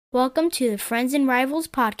Welcome to the Friends and Rivals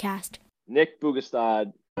podcast. Nick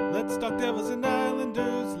Boogastad. Let's talk Devils and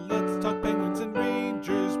Islanders. Let's talk Penguins and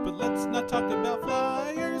Rangers. But let's not talk about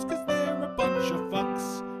Flyers, because they're a bunch of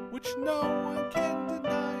fucks, which no one can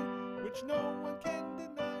deny.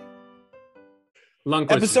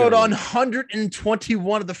 Episode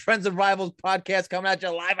 121 of the Friends and Rivals podcast, coming at you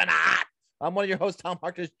live and hot. I'm one of your hosts, Tom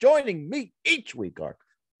Harkness. Joining me each week are...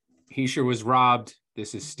 He sure was robbed.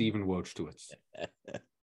 This is Stephen Wojtowicz.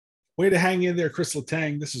 Way to hang in there, Chris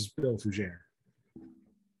Letang. This is Bill Fougere.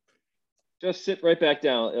 Just sit right back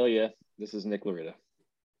down, Ilya. This is Nick Loretta.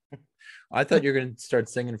 I thought you were going to start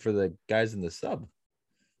singing for the guys in the sub.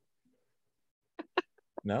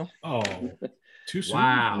 No? Oh, too soon?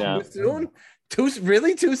 Wow. No. Too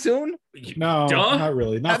soon? Too soon? No, Duh. not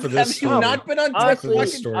really. Not for Have this you story. not been on Honestly,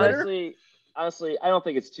 fucking story. Twitter? honestly, I don't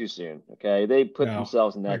think it's too soon. Okay, they put No,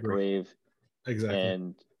 themselves in I that agree. grave, Exactly.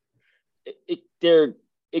 and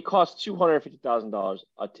it costs $250,000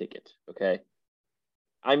 a ticket. Okay,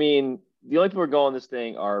 I mean, the only people who are going this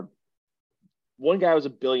thing are one guy was a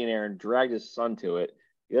billionaire and dragged his son to it.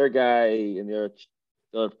 The other guy and the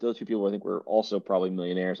other two people I think were also probably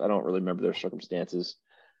millionaires. I don't really remember their circumstances,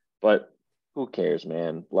 but who cares,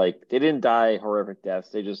 man? Like, they didn't die horrific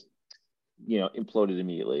deaths. They just, imploded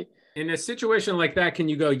immediately. In a situation like that, can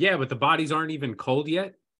you go, yeah, but the bodies aren't even cold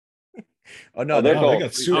yet? Oh, no. Oh, they're No, cold. they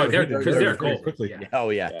got sued. Oh, they're very cold. quickly. Yeah. Oh,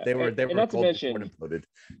 yeah. Yeah. They were And cold not to mention- before it imploded.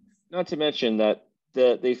 Not to mention that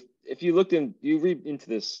if you read into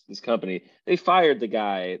this company, they fired the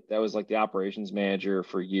guy that was like the operations manager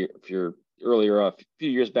for earlier a few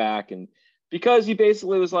years back, and because he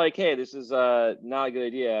basically was like, hey, this is not a good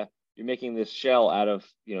idea. You're making this shell out of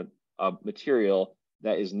a material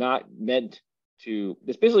that is not meant to.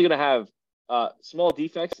 It's basically going to have small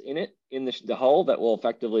defects in it in the hull that will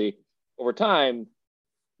effectively over time.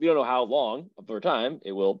 We don't know how long over time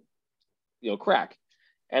it will crack.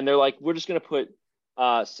 And they're like, we're just going to put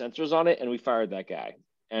sensors on it, and we fired that guy.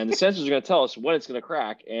 And the sensors are going to tell us when it's going to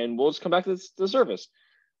crack, and we'll just come back to the surface.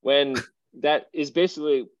 When that is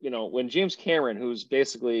basically, when James Cameron, who's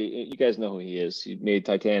basically, you guys know who he is. He made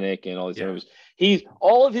Titanic and all these movies.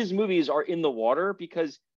 All of his movies are in the water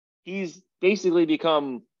because he's basically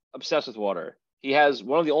become obsessed with water. He has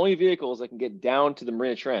one of the only vehicles that can get down to the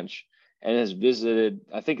Marina Trench and has visited,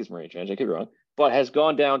 I think it's Marina Trench, I could be wrong, but has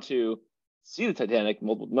gone down to see the Titanic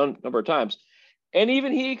number of times. And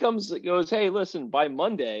even he goes, hey, listen, by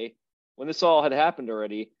Monday, when this all had happened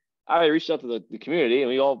already, I reached out to the community, and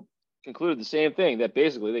we all concluded the same thing, that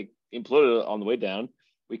basically they imploded on the way down.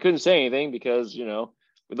 We couldn't say anything because, we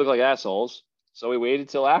look like assholes. So we waited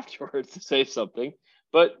till afterwards to say something.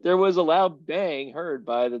 But there was a loud bang heard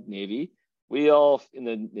by the Navy. We all in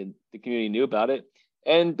the community knew about it.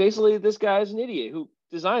 And basically, this guy's an idiot who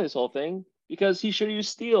designed this whole thing because he should have used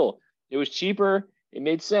steel. It was cheaper. It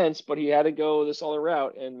made sense, but he had to go this other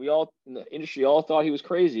route. And we all in the industry all thought he was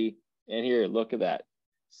crazy. And here, look at that.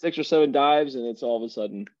 6 or 7 dives, and it's all of a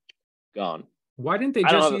sudden gone. Why didn't they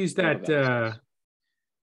just use that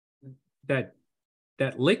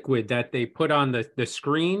liquid that they put on the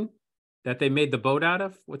screen that they made the boat out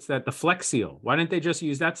of? What's that? The Flex Seal. Why didn't they just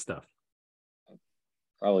use that stuff?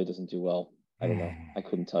 Probably doesn't do well. I don't know. I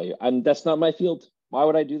couldn't tell you. That's not my field. Why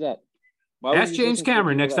would I do that? Ask James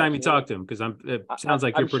Cameron next time you talk to him, because it sounds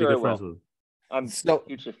like you're pretty good friends with him. I'm So,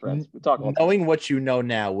 hugely friends. We talk all the time. Knowing what you know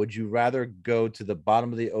now, would you rather go to the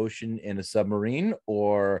bottom of the ocean in a submarine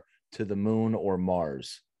or to the moon or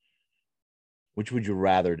Mars? Which would you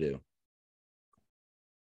rather do?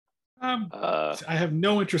 I have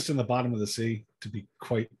no interest in the bottom of the sea, to be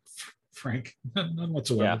quite frank. None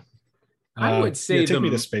whatsoever. I would say take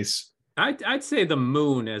me to space. I'd say the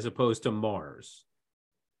moon as opposed to Mars.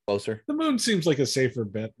 Closer? The moon seems like a safer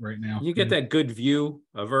bet right now. You get that good view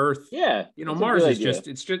of Earth. Yeah. Mars is just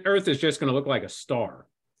Earth is just going to look like a star.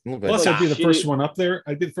 Plus, I'd be the first one up there.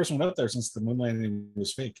 I'd be the first one up there since the moon landing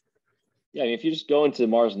was fake. Yeah, I mean, if you just go into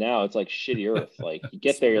Mars now, it's like shitty Earth. Like, you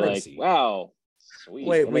get there, you're like, wow, sweet.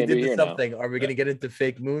 Wait, What we am I gonna do did here something. Are we going to get into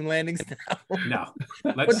fake moon landings now? No.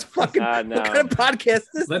 What's fucking no. what kind of podcast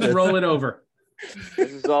is Let's this? roll it over.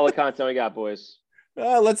 This is all the content we got, boys.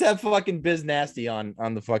 Let's have fucking Biz Nasty on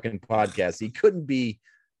the fucking podcast. He couldn't be.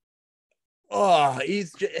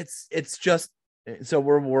 It's just. So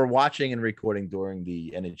we're watching and recording during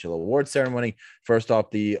the NHL Award ceremony. First off,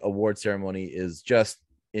 the award ceremony is just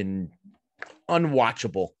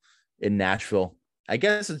unwatchable in Nashville. I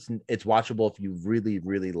guess it's watchable if you really,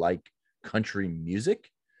 really like country music.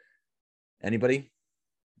 Anybody?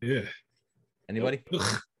 Yeah. Anybody?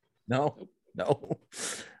 No.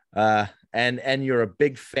 And you're a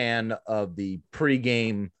big fan of the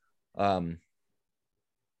pregame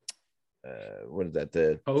what is that?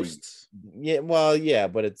 The Hosts.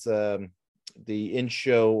 But it's the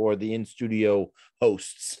in-show or the in-studio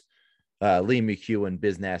hosts, Lee McHugh and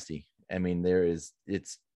Biz Nasty. I mean,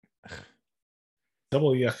 it's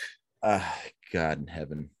double yuck. God in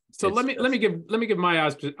heaven. So let me give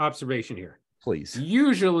my observation here. Please.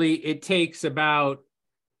 Usually it takes about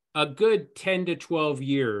a good 10 to 12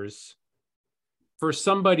 years for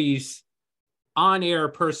somebody's on-air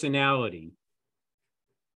personality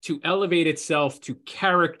to elevate itself to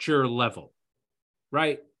caricature level,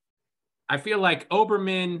 right? I feel like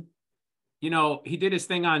Oberman, he did his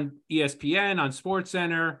thing on ESPN, on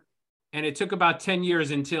SportsCenter, and it took about 10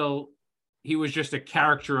 years until he was just a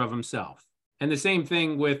caricature of himself. And the same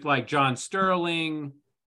thing with like John Sterling.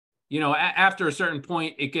 After a certain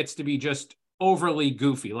point, it gets to be just overly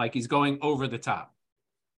goofy, like he's going over the top.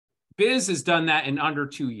 Biz has done that in under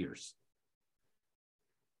 2 years.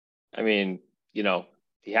 I mean,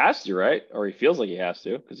 he has to, right? Or he feels like he has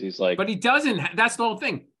to, because he's like. But he doesn't. That's the whole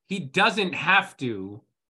thing. He doesn't have to,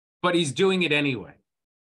 but he's doing it anyway.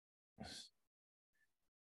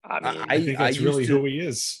 I think that's really who he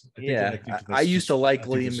is. I used to like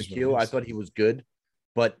Liam McHugh. I thought he was good,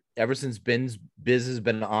 but ever since Biz has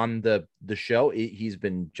been on the show, he's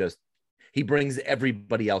been he brings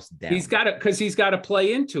everybody else down. He's got to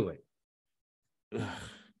play into it.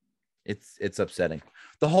 It's upsetting.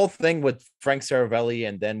 The whole thing with Frank Saravelli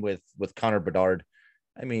and then with Connor Bedard.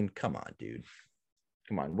 I mean, come on, dude.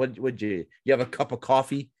 Come on. Would you have a cup of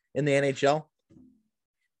coffee in the NHL?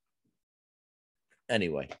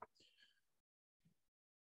 Anyway.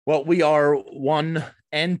 Well, we are 1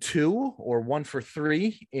 and 2 or 1 for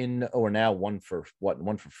 3 now 1 for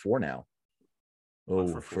 4 now.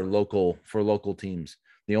 For local teams.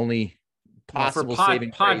 The only possible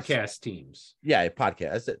saving podcast teams. Yeah,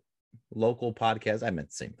 podcast. Is it local podcast? I meant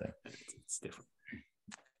the same thing. It's different.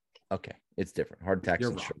 Okay, it's different. Hard tax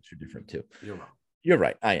and shirts are different too. You're wrong. You're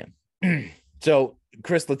right. I am. So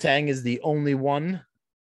Chris Letang is the only one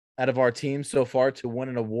out of our team so far to win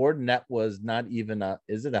an award, and that was not even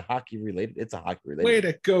is it a hockey related? It's a hockey related. Way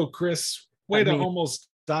to go, Chris. Way to almost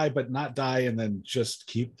die but not die and then just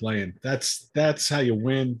keep playing. That's how you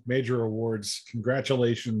win major awards.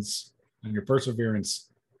 Congratulations on your perseverance.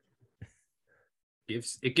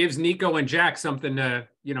 It gives Nico and Jack something to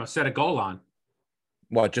set a goal on.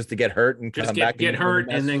 What, just to get hurt and just come back get hurt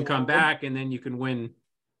and then come back, and then you can win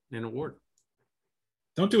an award.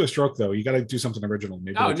 Don't do a stroke though. You got to do something original.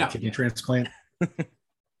 Maybe a kidney transplant.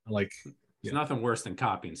 It's nothing worse than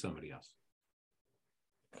copying somebody else.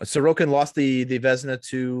 Sorokin lost the Vezina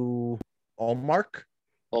to Allmark.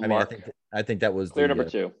 I think that was clear number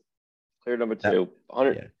 2. Clear number 2.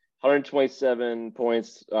 127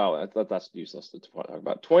 points. Oh, I thought that's useless to talk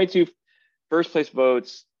about. 22 first place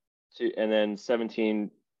votes and then 17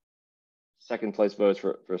 second place votes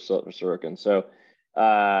for Sorokin. So,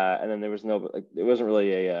 and then there was it wasn't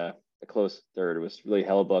really a close third. It was really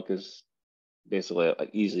Hellebuyck is basically an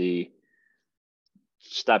easy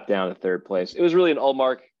step down to third place. It was really an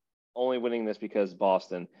Allmark only winning this because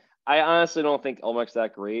Boston. I honestly don't think Allmark's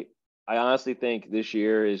that great. I honestly think this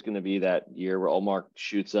year is going to be that year where Allmark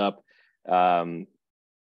shoots up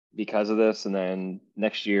because of this. And then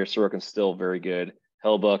next year, Sorokin's still very good.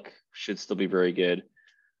 Hellebuyck should still be very good.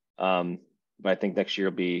 But I think next year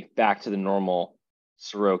will be back to the normal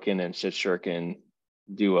Sorokin and Shesterkin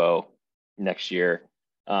duo next year.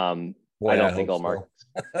 I don't think Allmark.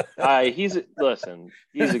 He's a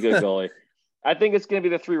good goalie. I think it's going to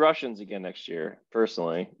be the 3 Russians again next year.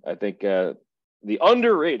 Personally, I think the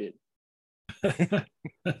underrated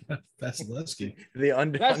Vasilevsky,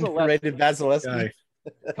 underrated Vasilevsky,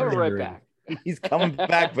 coming right back. He's coming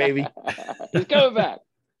back, baby. He's coming back.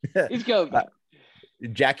 He's coming back.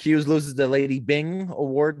 Jack Hughes loses the Lady Bing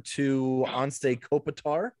award to Anse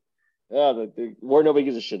Kopitar. Yeah, the award nobody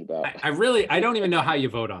gives a shit about. I don't even know how you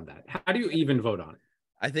vote on that. How do you even vote on it?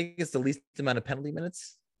 I think it's the least amount of penalty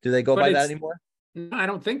minutes. Do they go by that anymore? No, I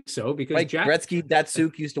don't think so, because Gretzky,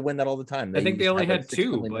 Datsuk used to win that all the time. I think they only had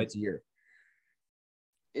 2 a year.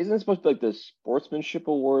 Isn't it supposed to be like the sportsmanship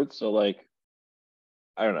award? So I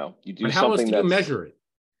don't know. You do. But how else do you measure it?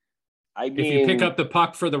 I mean, if you pick up the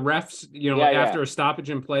puck for the refs, after a stoppage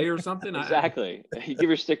in play or something. Exactly. You give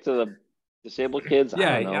your stick to the disabled kids.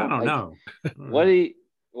 I don't know.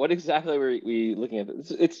 What exactly were we looking at?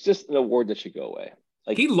 It's just an award that should go away.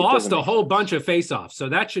 He lost a whole bunch of face-offs, so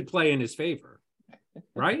that should play in his favor,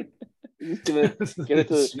 right? You're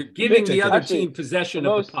giving the other team possession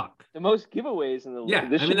of the puck. The most giveaways in the league.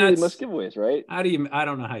 This should be that's the most giveaways, right? I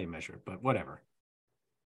don't know how you measure it, but whatever.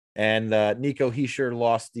 And Nico Hischier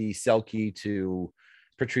lost the Selke to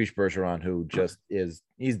Patrice Bergeron, who just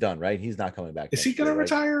he's done, right? He's not coming back. Is he going to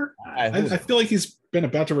retire? Right? I feel like he's been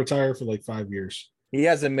about to retire for like 5 years. He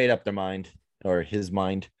hasn't made up their mind or his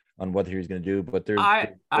mind on what he's going to do. But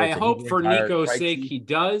I hope for Nico's sake he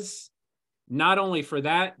does. Not only for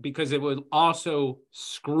that, because it would also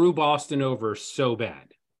screw Boston over so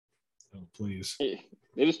bad. Oh, please. They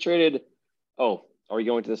just traded. Oh, are we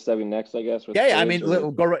going to the 7 next, I guess? Yeah. I mean,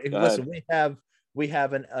 listen, we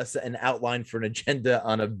have an outline for an agenda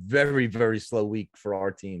on a very, very slow week for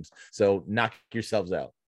our teams. So knock yourselves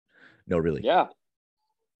out. No, really. Yeah.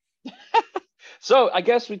 So I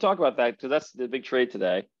guess we talk about that because that's the big trade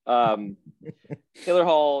today. Taylor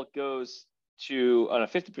Hall goes on a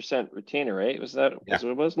 50% retainer, right? Was that what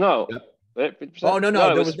it was? No. Yep. 50%? Oh, no.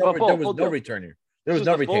 There was no returner. There was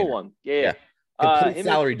no retainer. Full one. Yeah. Complete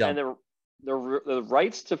salary dump. And the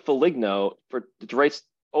rights to Foligno for the rights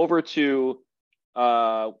over to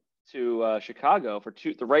Chicago for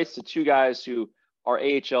the rights to 2 guys who are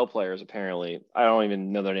AHL players. Apparently, I don't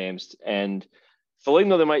even know their names. And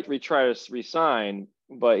Foligno they might try to re-sign,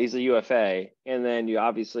 but he's a UFA. And then you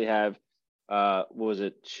obviously have what was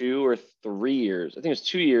it, 2 or 3 years? I think it's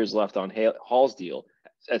 2 years left on Hall's deal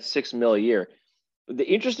at $6 million a year. The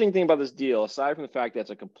interesting thing about this deal, aside from the fact that it's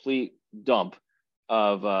a complete dump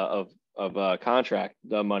of contract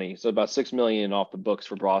money, so about $6 million off the books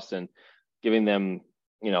for Boston, giving them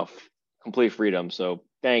complete freedom. So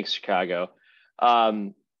thanks, Chicago.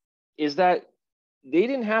 Is that they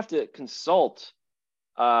didn't have to consult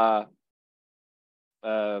Hall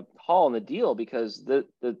in the deal because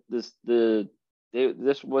this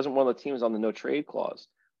wasn't one of the teams on the no trade clause,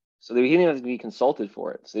 so they didn't have to be consulted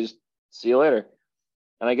for it. So they just see you later.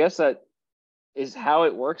 And I guess that is how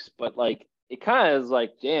it works, but like it kind of is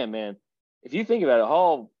like, damn, man, if you think about it,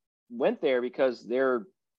 Hall went there because they're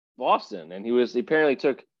Boston, and he apparently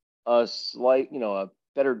took a slight, a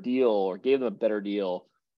better deal or gave them a better deal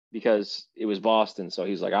because it was Boston. So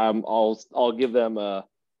he's like, I'll give them $2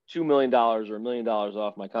 million or $1 million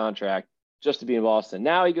off my contract just to be in Boston.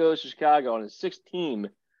 Now he goes to Chicago on his 6th team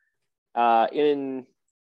in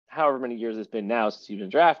however many years it's been now since he's been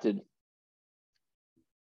drafted.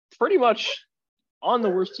 Pretty much on the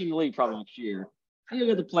worst team in the league probably next year. He'll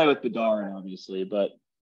get to play with Bedard, obviously, but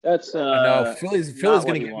that's no. Philly's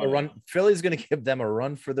going to give them a run. Philly's going to give them a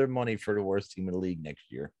run for their money for the worst team in the league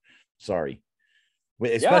next year. Sorry,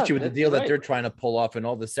 especially with the deal that they're trying to pull off and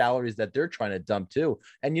all the salaries that they're trying to dump too.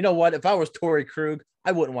 And you know what? If I was Torrey Krug,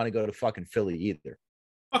 I wouldn't want to go to fucking Philly either.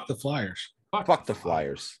 Fuck the Flyers. Fuck the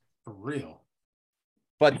Flyers for real.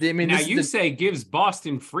 But I mean, now you say gives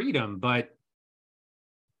Boston freedom, but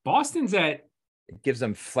Boston's it gives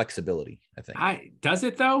them flexibility, I think. Does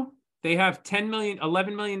it though? They have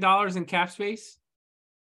 $11 million in cap space,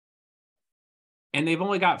 and they've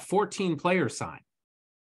only got 14 players signed.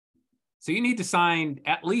 So you need to sign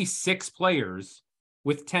at least 6 players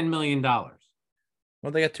with $10 million. Well,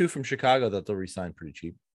 they got 2 from Chicago that they'll re-sign pretty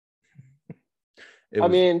cheap.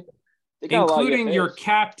 Including your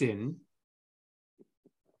captain.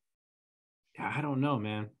 I don't know,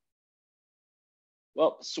 man.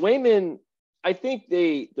 Well, Swayman, I think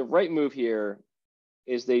the right move here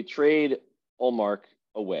is they trade Ullmark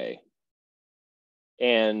away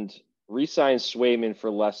and re-sign Swayman for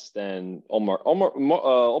less than Ullmark.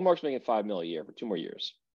 Ullmark's making $5 million a year for 2 more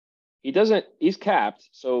years. He's capped,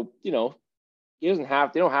 so he doesn't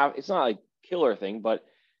have. They don't have. It's not like killer thing, but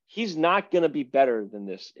he's not going to be better than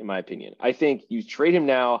this, in my opinion. I think you trade him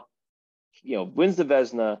now. Wins the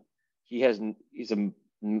Vezina. He's some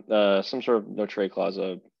sort of no trade clause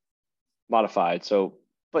modified. So,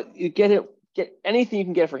 but you get anything you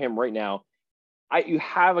can get for him right now. You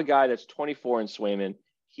have a guy that's 24 in Swayman.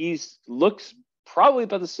 Looks probably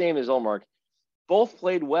about the same as Ullmark. Both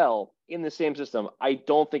played well in the same system. I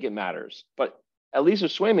don't think it matters, but at least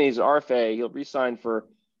with Swayman, he's an RFA. He'll re-sign for,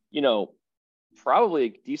 probably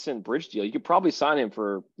a decent bridge deal. You could probably sign him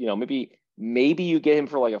for, maybe you get him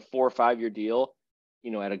for like a 4 or 5 year deal,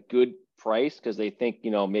 at a good price because they think,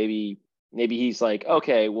 maybe he's like,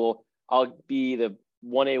 okay, well, I'll be the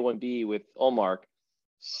 1A, 1B with Ullmark.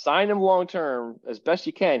 Sign him long term as best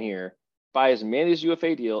you can here. Buy as many as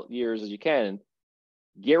UFA years as you can.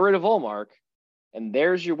 Get rid of Ullmark, and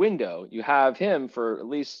there's your window. You have him for at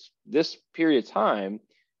least this period of time,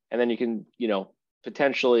 and then you can,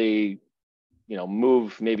 potentially,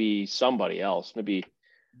 move maybe somebody else. Maybe.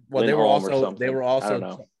 Well, they were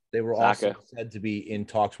also said to be in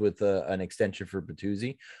talks with an extension for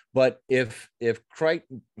Bertuzzi. But if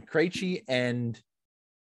Krejci and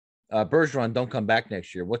Bergeron don't come back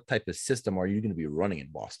next year, what type of system are you going to be running in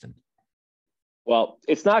Boston? Well,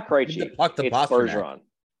 it's not Krejci. It's Bergeron.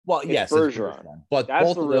 Well, yes, it's Bergeron. But That's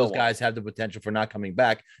both the of real those guys have the potential for not coming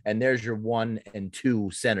back. And there's your 1 and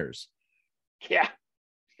 2 centers. Yeah,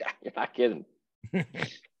 you're not kidding.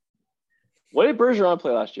 What did Bergeron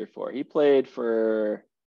play last year for? He played for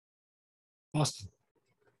Boston.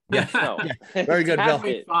 Yeah, no. Yeah. Very good, Bill.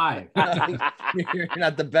 5. You're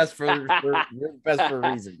not the best you're best for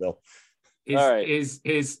a reason, Bill. His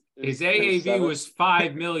AAV was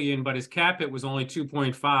 5 million, but his cap hit was only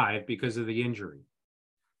 2.5 because of the injury.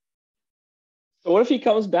 So what if he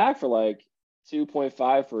comes back for like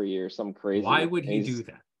 2.5 for a year, something crazy? Why would he do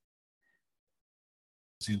that?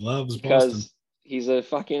 He loves because Boston. He's a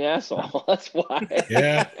fucking asshole. That's why.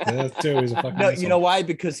 Yeah, that's too. He's a fucking asshole. You know why?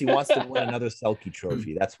 Because he wants to win another Selke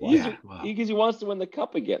trophy. That's why. Because he wants to win the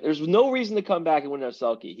cup again. There's no reason to come back and win a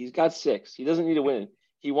Selke. He's got 6. He doesn't need to win.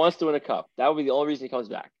 He wants to win a cup. That would be the only reason he comes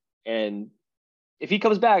back. And if he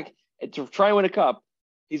comes back to try and win a cup,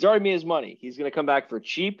 he's already made his money. He's going to come back for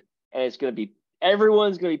cheap, and it's going to be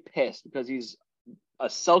everyone's going to be pissed because he's a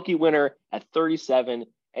Selke winner at 37,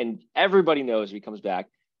 and everybody knows if he comes back,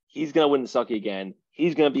 he's going to win the Selke again.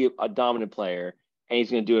 He's going to be a dominant player, and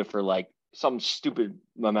he's going to do it for like some stupid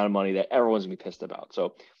amount of money that everyone's going to be pissed about.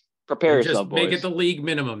 So prepare yourself, boys. Make it the league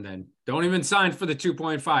minimum then. Don't even sign for the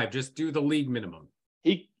 2.5. Just do the league minimum.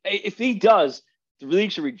 If he does, the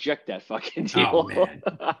league should reject that fucking deal. Oh, man.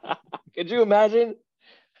 Could you imagine?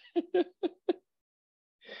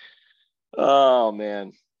 Oh,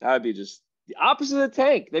 man. That would be just the opposite of the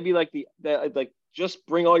tank. They'd be like just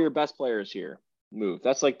bring all your best players here move.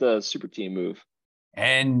 That's like the super team move.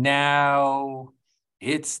 And now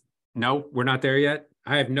we're not there yet.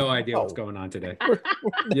 I have no idea what's going on today. I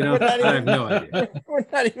have no idea. We're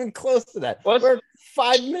not even close to that. We're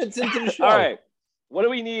 5 minutes into the show. All right. What do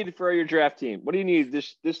we need for your draft team? What do you need?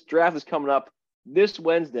 This draft is coming up this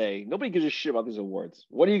Wednesday. Nobody gives a shit about these awards.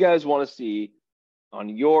 What do you guys want to see on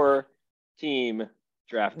your team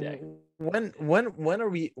draft day? When are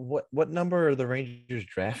we? What number are the Rangers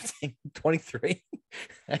drafting? 23,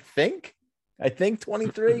 I think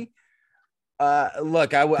 23.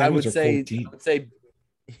 Look, I would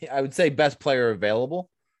say best player available,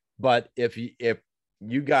 but if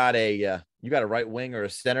you got a right wing or a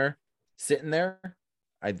center sitting there,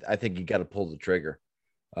 I think you got to pull the trigger.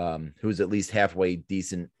 Who's at least halfway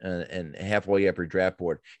decent and halfway up your draft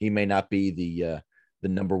board. He may not be the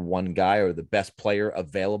number one guy or the best player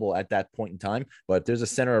available at that point in time, but if there's a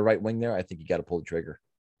center or right wing there, I think you got to pull the trigger.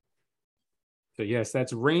 So yes,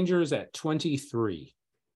 that's Rangers at 23.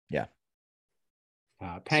 Yeah.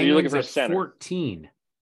 Penguins so you're looking for a center. 14.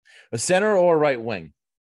 A center or a right wing.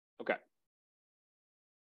 Okay.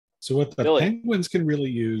 So what the Penguins can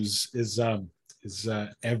really use is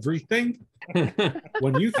everything.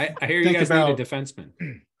 When you I hear you guys need a defenseman.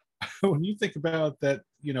 When you think about that,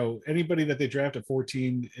 anybody that they draft at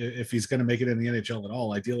 14, if he's going to make it in the NHL at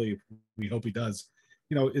all, ideally we hope he does.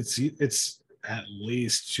 It's at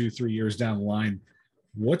least 2-3 years down the line.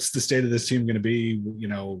 What's the state of this team going to be?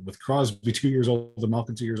 With Crosby 2 years old and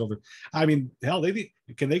Malkin 2 years older. I mean, hell,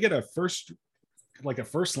 can they get a first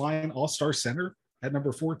line all-star center at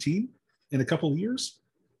number 14 in a couple of years?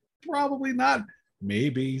 Probably not.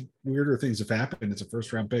 Maybe weirder things have happened. It's a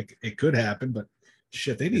first round pick. It could happen, but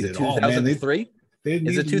shit, they need it all. 2003?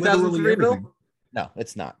 Is it 2003, Bill? No,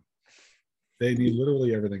 it's not. They need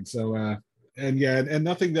literally everything. So, and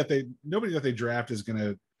nobody that they draft is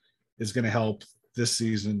gonna help this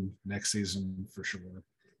season, next season for sure.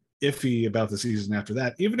 Iffy about the season after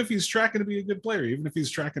that. Even if he's tracking to be a good player, even if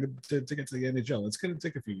he's tracking to get to the NHL, it's going to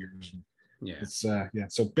take a few years. Yeah. It's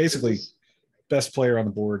So basically, best player on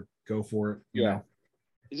the board, go for it. You know.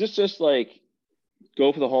 Is this just like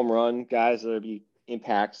go for the home run guys that'll be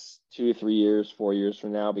impacts 2, 3 years, 4 years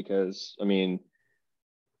from now? Because I mean,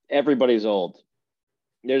 everybody's old.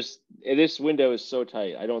 This window is so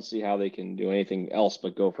tight. I don't see how they can do anything else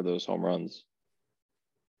but go for those home runs.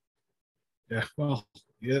 Yeah, well,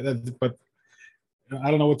 but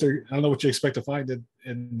I don't know what you expect to find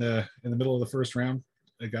in the middle of the first round.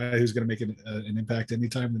 A guy who's going to make an impact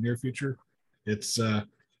anytime in the near future. It's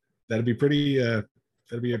that'd be a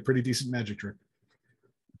pretty decent magic trick.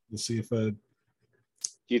 We'll see if do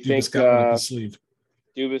you think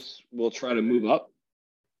Dubas will try to move up?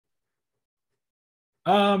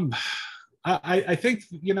 I think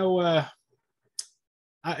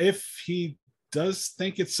if he does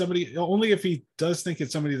think it's somebody, only if he does think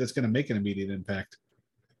it's somebody that's going to make an immediate impact.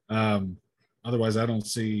 Otherwise, I don't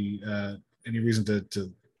see any reason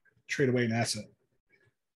to trade away an asset.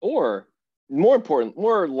 Or more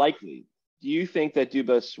likely, do you think that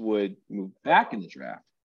Dubas would move back in the draft,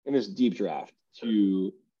 in this deep draft,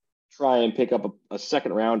 to try and pick up a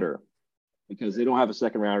second rounder because they don't have a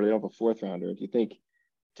second rounder, they don't have a fourth rounder. Do you think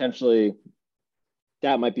potentially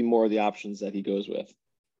that might be more of the options that he goes with?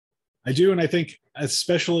 I do, and I think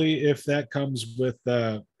especially if that comes with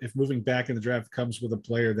if moving back in the draft comes with a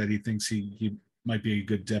player that he thinks he might be a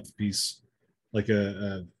good depth piece, like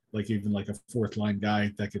even like a fourth line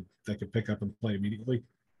guy that could pick up and play immediately.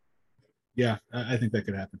 Yeah, I think that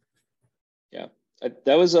could happen. Yeah,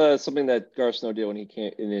 that was something that Garth Snow did when he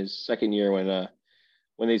came in his second year when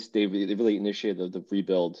they really initiated the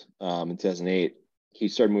rebuild in 2008. He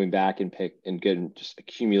started moving back and getting just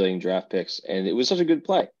accumulating draft picks, and it was such a good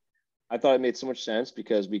play. I thought it made so much sense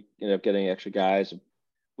because we ended up getting extra guys.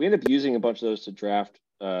 We ended up using a bunch of those to draft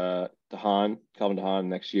Calvin DeHaan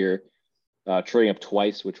next year, trading up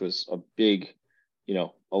twice, which was a big,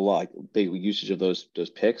 big usage of those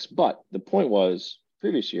picks. But the point was,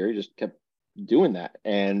 previous year he just kept doing that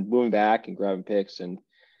and moving back and grabbing picks, and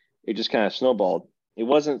it just kind of snowballed. It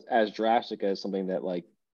wasn't as drastic as something that like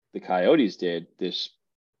the Coyotes did this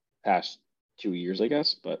past 2 years, I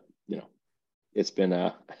guess. But it's been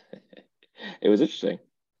it was interesting.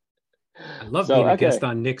 I love being a guest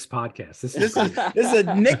on Nick's podcast. This is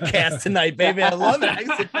a Nick cast tonight, baby. I love it. I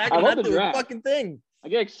can sit back and not do a fucking thing. I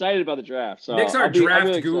get excited about the draft. So Nick's our draft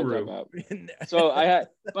really guru. So by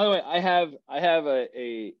the way, I have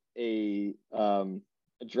a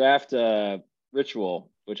draft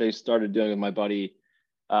ritual which I started doing with my buddy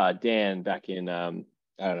Dan back in I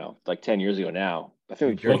don't know, like 10 years ago now. I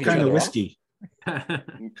think what kind of whiskey?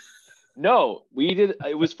 No, we did.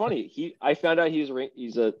 It was funny. I found out he's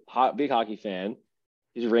a big hockey fan.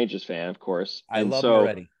 He's a Rangers fan, of course. I love him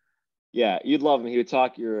already. Yeah, you'd love him. He would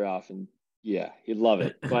talk your ear off, and yeah, he'd love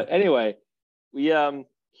it. But anyway, we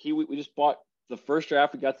just bought the first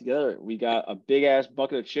draft we got together. We got a big ass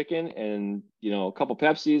bucket of chicken and a couple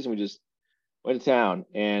Pepsis, and we just went to town.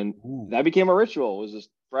 And that became a ritual. It was just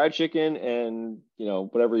fried chicken and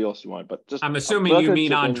whatever else you want. But just I'm assuming you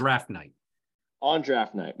mean on draft night. On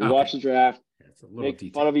draft night, we watched the draft, make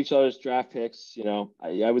fun of each other's draft picks.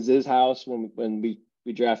 I was at his house when we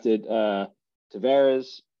drafted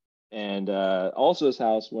Tavares, and also his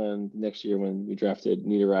house next year when we drafted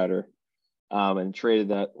Niederreiter, and traded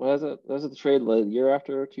that. Was it the trade the year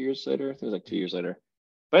after, 2 years later? I think it was like 2 years later.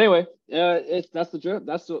 But anyway, that's the draft.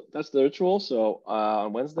 That's the ritual. So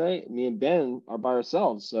on Wednesday, me and Ben are by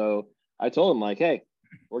ourselves. So I told him like, hey,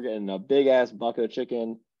 we're getting a big ass bucket of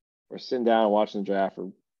chicken. We're sitting down and watching the draft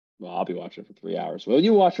I'll be watching it for 3 hours. Well,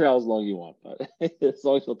 you watch for as long as you want, but as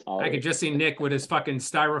long as you'll tolerate. I could just see Nick with his fucking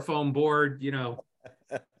styrofoam board,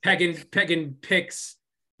 pegging picks,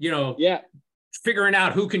 figuring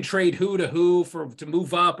out who can trade who to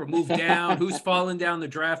move up or move down, who's falling down the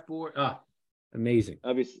draft board. Amazing.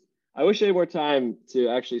 Obviously, I wish I had more time to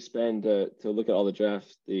actually spend to look at all the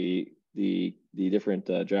drafts, the different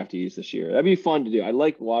draftees this year. That'd be fun to do. I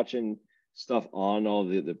like watching stuff on all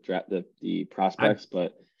the prospects,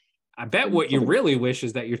 but I bet what you really wish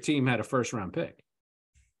is that your team had a first round pick.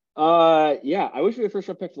 Yeah, I wish we had a first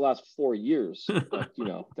round pick for the last 4 years, but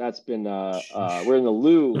that's been we're in the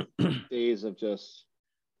Lou phase of just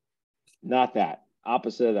not that,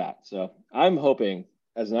 opposite of that. So I'm hoping,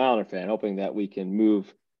 as an Islander fan, that we can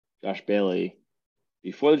move Josh Bailey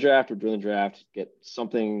before the draft or during the draft, get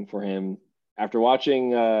something for him after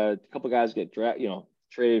watching a couple guys get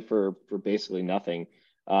traded for basically nothing.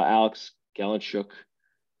 Alex Galchenuk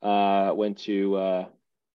went to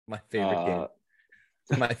my favorite game.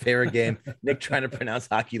 My favorite game. Nick trying to pronounce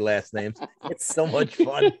hockey last names. It's so much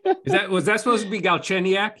fun. Was that supposed to be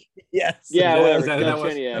Galchenyuk? Yes. Yeah, whatever.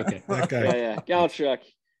 Galchenyuk. Okay. Yeah. Galchenuk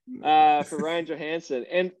for Ryan Johansson.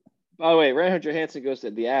 And by the way, Ryan Johansson goes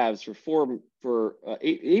to the Avs for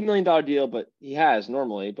 $8 million deal, but he has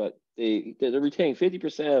normally, but they're retaining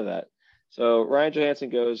 50% of that. So Ryan Johansson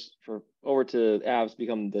goes over to Avs,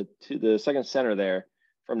 become the second center there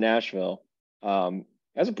from Nashville.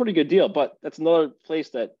 That's a pretty good deal, but that's another place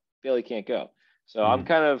that Bailey can't go. So I'm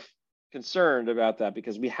kind of concerned about that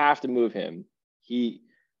because we have to move him.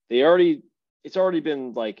 It's already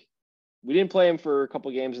been like, we didn't play him for a couple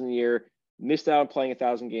of games in the year, missed out on playing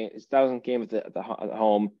 1,000 game at the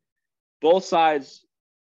home. Both sides,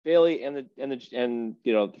 Bailey and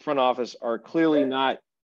the front office are clearly not.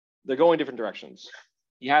 They're going different directions.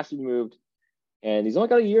 He has to be moved, and he's only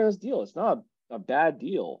got a year on his deal. It's not a bad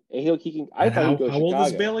deal. And he can. I thought he'd go to Chicago. How old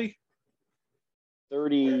is Bailey?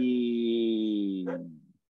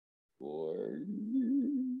 34.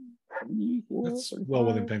 That's well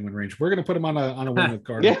within Penguin range. We're gonna put him on a win with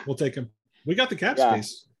Carter. Yeah. We'll take him. We got the cap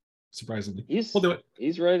space. Surprisingly, we'll do it.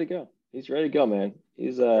 He's ready to go. He's ready to go, man.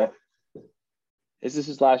 He's Is this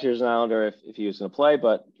his last year as an Islander if he was going to play?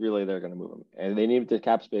 But really, they're going to move him, and they need the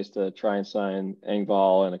cap space to try and sign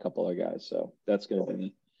Engvall and a couple other guys. So that's going to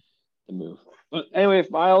be the move. But anyway,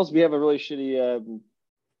 Miles, we have a really shitty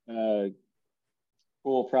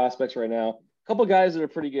pool of prospects right now. A couple guys that are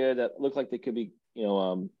pretty good that look like they could be,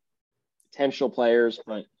 potential players,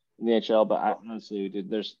 but in the NHL. But honestly, dude,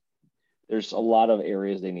 there's a lot of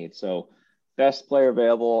areas they need. So best player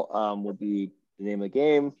available would be the name of the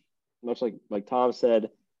game, much like Tom said.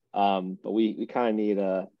 But we kind of need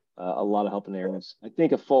a lot of help in areas. I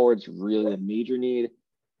think a forward's really a major need, in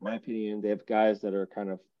my opinion. They have guys that are kind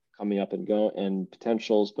of coming up and go and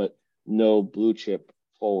potentials, but no blue chip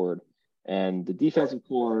forward. And the defensive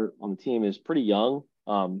core on the team is pretty young,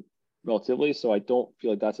 relatively. So I don't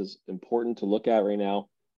feel like that's as important to look at right now.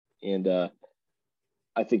 And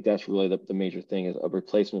I think that's really the major thing is a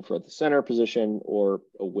replacement for the center position or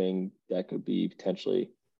a wing that could be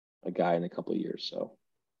potentially a guy in a couple of years. So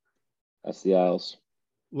that's the Isles.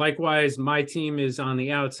 Likewise, my team is on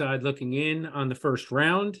the outside looking in on the first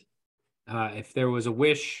round. If there was a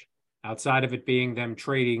wish outside of it being them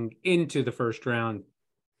trading into the first round,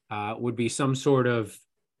 would be some sort of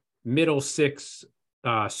middle six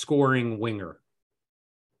scoring winger,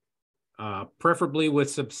 preferably with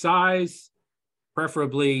some size,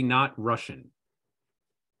 preferably not Russian,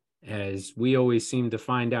 as we always seem to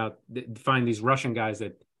find these Russian guys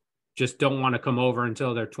that just don't want to come over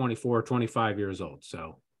until they're 24 or 25 years old.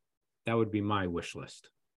 So that would be my wish list.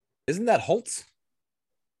 Isn't that Holtz?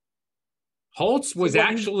 Holtz was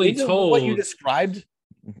actually told what you described.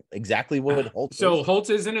 Exactly what Holtz so is. Holtz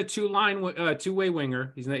isn't a two-way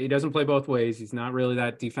winger. He doesn't play both ways. He's not really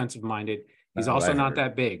that defensive minded. He's also not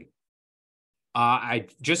that big. I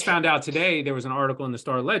just found out today, there was an article in the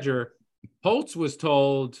Star Ledger. Holtz was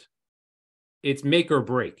told it's make or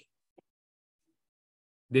break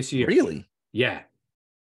this year. Really? Yeah.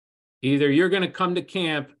 Either you're going to come to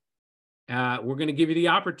camp, we're going to give you the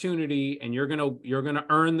opportunity, and you're going to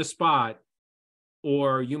earn the spot,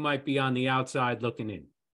 or you might be on the outside looking in.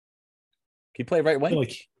 Can you play right wing?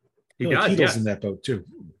 He does, Heedle's in that boat too.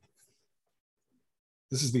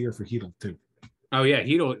 This is the year for Heedle too. Oh yeah,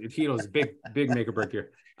 Heedle's big make or break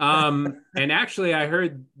here. And actually, I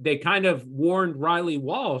heard they kind of warned Riley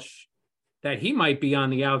Walsh that he might be on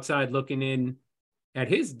the outside looking in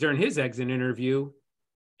during his exit interview,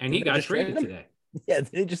 and he got traded today. Yeah,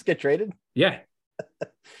 did he just get traded? Yeah.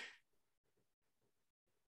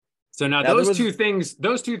 So now those two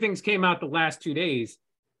things came out the last 2 days,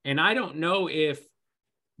 and I don't know if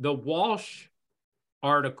the Walsh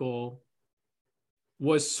article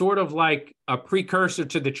was sort of like a precursor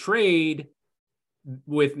to the trade,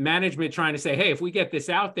 with management trying to say, hey, if we get this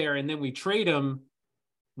out there and then we trade him,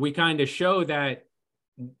 we kind of show that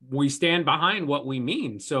we stand behind what we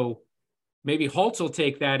mean. So maybe Holtz will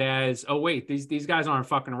take that as, oh, wait, these guys aren't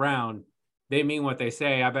fucking around. They mean what they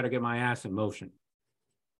say. I better get my ass in motion.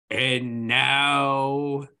 And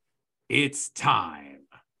now it's time.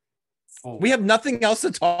 We have nothing else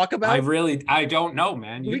to talk about. I don't know,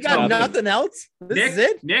 man. We got nothing else. This is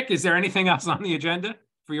it. Nick, is there anything else on the agenda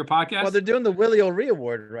for your podcast? Well, they're doing the Willie O'Ree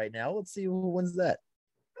Award right now. Let's see who wins that.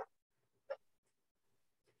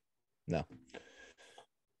 No.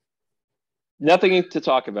 Nothing to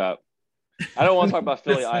talk about. I don't want to talk about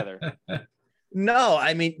Philly either. No,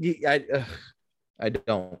 I mean, I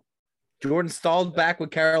don't. Jordan Stahl's back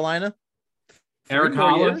with Carolina. Eric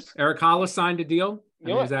Hollis signed a deal.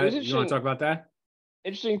 You want to talk about that?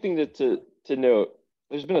 Interesting thing to note,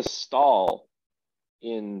 there's been a stall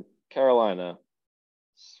in Carolina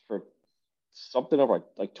for something over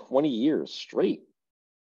like 20 years straight.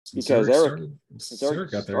 Because Eric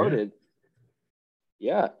started.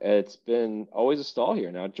 Yeah, it's been always a stall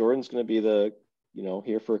here. Now Jordan's going to be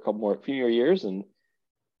here for a few more years, and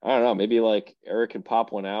I don't know, maybe like Eric can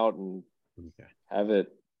pop one out and have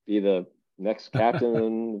it be the next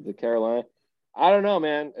captain of the Carolina. I don't know,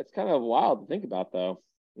 man. It's kind of wild to think about, though.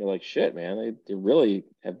 You're like, shit, man. They really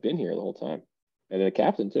have been here the whole time, and a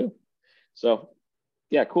captain too. So,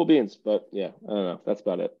 yeah, cool beans. But yeah, I don't know. That's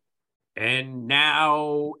about it. And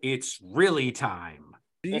now it's really time.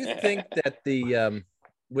 Do you think that the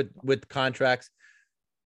with contracts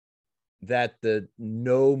that the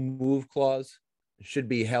no move clause should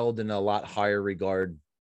be held in a lot higher regard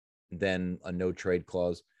than a no trade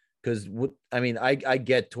clause? Because I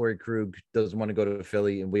get Torrey Krug doesn't want to go to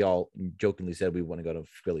Philly, and we all jokingly said we want to go to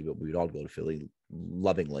Philly, but we'd all go to Philly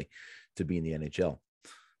lovingly to be in the NHL.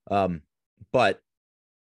 But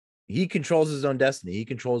he controls his own destiny. He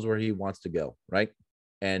controls where he wants to go, right?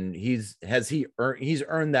 And he's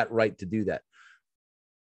earned that right to do that.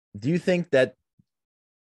 Do you think that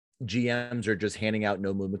GMs are just handing out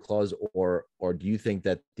no movement clause, or do you think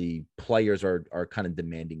that the players are kind of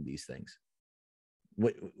demanding these things?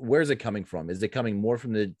 Where's it coming from? Is it coming more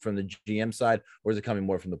from the GM side, or is it coming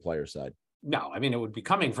more from the player side? No, I mean, it would be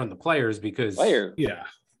coming from the players because yeah,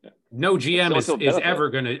 no GM is ever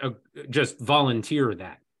going to just volunteer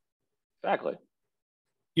that. Exactly.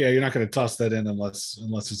 Yeah, you're not going to toss that in unless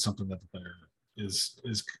it's something that the player is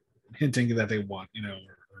hinting that they want,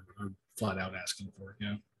 or flat out asking for,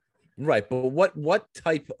 Right, but what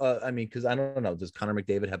type? I mean, because I don't know. Does Connor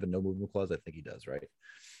McDavid have a no movement clause? I think he does, right?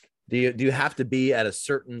 Do you have to be at a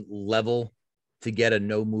certain level to get a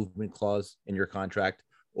no movement clause in your contract,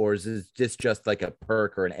 or is this just like a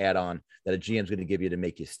perk or an add-on that a GM is going to give you to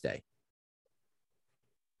make you stay,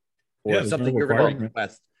 or something you're going to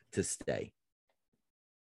request to stay?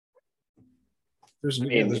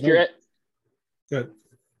 If you're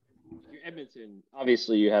Edmonton,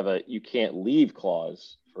 obviously you have you can't leave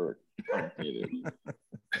clause for David.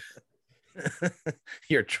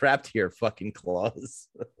 You're trapped here, fucking clause.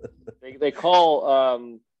 they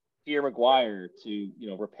call Pierre McGuire to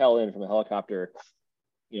rappel in from a helicopter,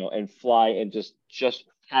 and fly and just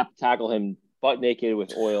tackle him butt naked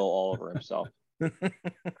with oil all over himself.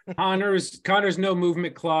 Connor's no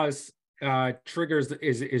movement clause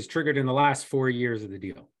is triggered in the last 4 years of the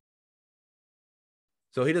deal.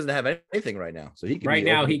 So he doesn't have anything right now. So he can right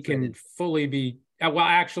now he can fully be. Well,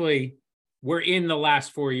 actually, we're in the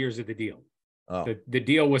last 4 years of the deal. Oh. The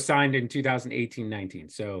deal was signed in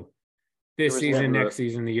 2018-19. So this season, next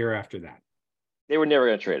season, the year after that. They were never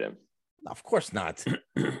going to trade him. Of course not.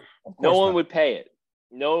 No one would pay it.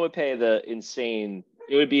 No one would pay the insane.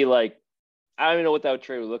 It would be like, I don't even know what that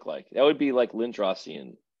trade would look like. That would be like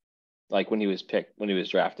Lindrosian, like when he was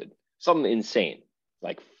drafted. Something insane,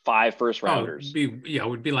 like 5 first rounders. It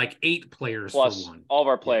would be like 8 players plus for one. All of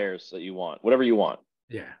our players that you want, whatever you want.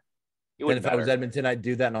 Yeah. And if I was Edmonton, I'd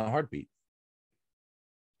do that in a heartbeat.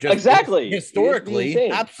 Exactly. Historically,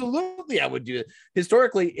 absolutely, I would do it.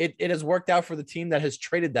 Historically, it has worked out for the team that has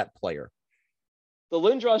traded that player. The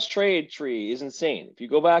Lindros trade tree is insane. If you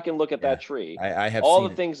go back and look at that tree, I have all seen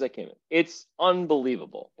the things that came in. It's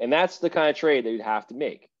unbelievable. And that's the kind of trade that you'd have to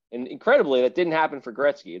make. And incredibly, that didn't happen for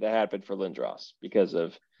Gretzky. That happened for Lindros because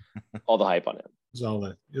of all the hype on him.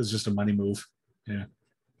 It was just a money move. Yeah.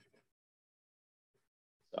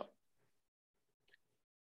 So.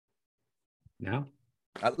 No.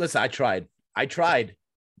 Listen, I tried.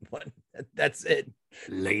 But that's it.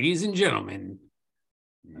 Ladies and gentlemen,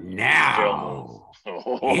 now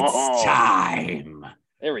it's time.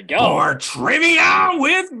 There we go. For Trivia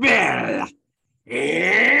with Bill.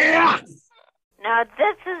 Yeah. Now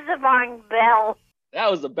this is the wrong Bill.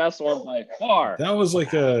 That was the best one by far. That was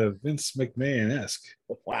like a Vince McMahon-esque.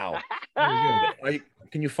 Wow. Very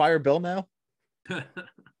good. Can you fire Bill now?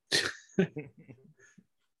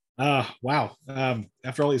 Wow.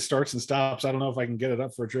 After all these starts and stops, I don't know if I can get it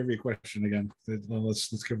up for a trivia question again.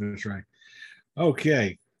 Let's give it a try.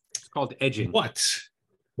 Okay. It's called edging. What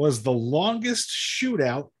was the longest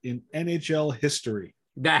shootout in NHL history?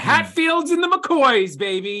 The Hatfields and the McCoys,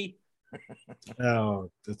 baby. Oh,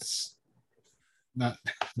 that's not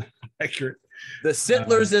accurate. The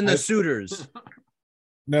Sittlers and the Suitors.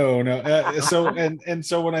 No.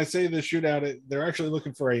 So when I say the shootout, they're actually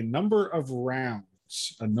looking for a number of rounds.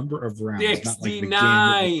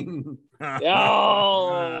 69.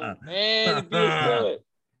 Oh, man, it.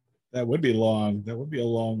 That would be long. That would be a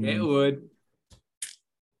long one. It would.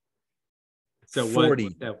 So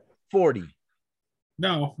 40. 40.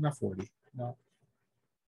 No, not 40. No.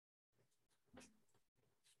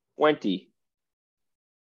 20.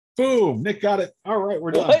 Boom. Nick got it. All right,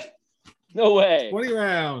 we're done. What? No way. 20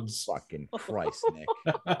 rounds. Fucking Christ, Nick.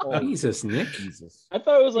 Jesus, Nick. Jesus. I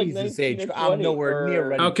thought it was like Jesus age. I'm nowhere near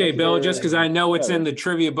ready. Okay, Bill, just because I know it's in the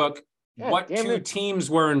trivia book, God, what 2 teams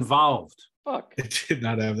were involved? Fuck. It did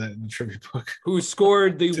not have that in the trivia book. Who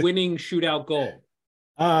scored the winning shootout goal?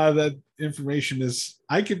 That information is,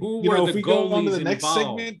 I could, if we go on to the next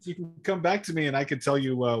segment, you can come back to me and I can tell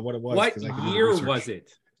you what it was. What year was it?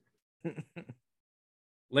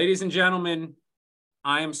 Ladies and gentlemen,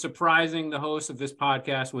 I am surprising the host of this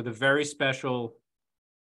podcast with a very special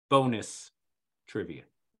bonus trivia.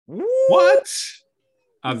 What?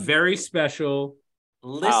 A very special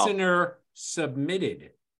listener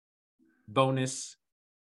submitted bonus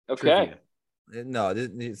trivia. No,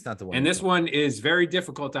 it's not the one. And this one is very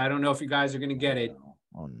difficult. I don't know if you guys are going to get it.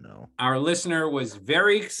 Oh, no. Our listener was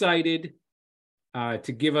very excited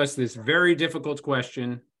to give us this very difficult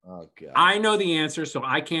question. Oh, God. I know the answer, so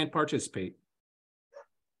I can't participate.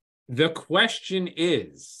 The question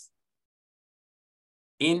is,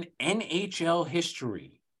 in NHL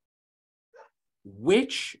history,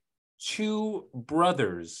 Which two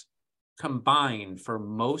brothers combined for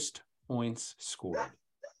most points scored?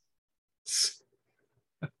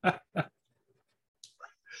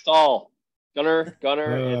 Stahl. Gunnar,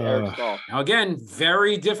 and Eric Stahl. Now, again,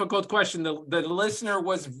 very difficult question. The listener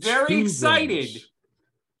was very Two excited brothers.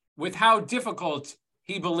 with how difficult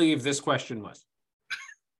he believed this question was.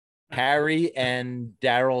 Harry and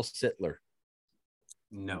Daryl Sittler.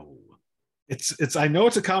 No. It's I know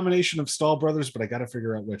it's a combination of Stahl brothers, but I got to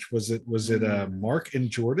figure out which. Was it Mark and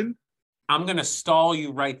Jordan? I'm going to stall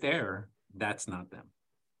you right there. That's not them.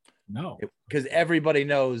 No. Because everybody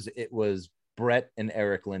knows it was Brett and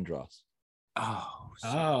Eric Lindros.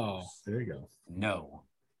 Oh, There you go. no,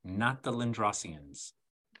 not the Lindrosians.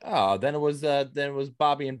 Oh, then it was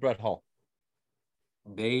Bobby and Brett Hall.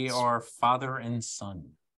 They are father and son.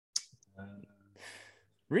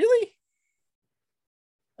 Really?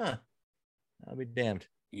 Huh. I'll be damned.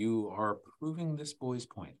 You are proving this boy's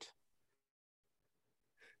point.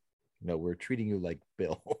 No, we're treating you like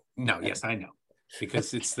Bill. No, yes, I know.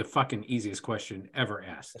 Because it's the fucking easiest question ever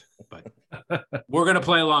asked. But we're going to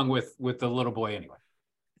play along with the little boy anyway.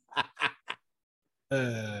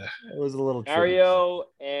 It was a little tricky. Mario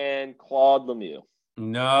and Claude Lemieux.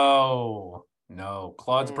 No.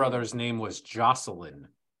 Claude's brother's name was Jocelyn.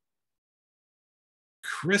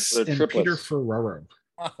 Chris The and triplets. Peter Ferraro.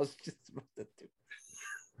 I was just about to do.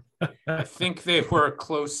 I think they were a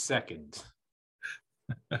close second.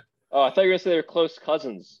 Oh, I thought you were going to say they were close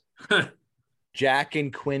cousins. Jack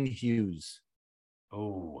and Quinn Hughes.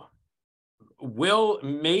 Oh. Will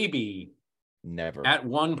maybe Never. at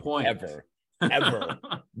one point Ever.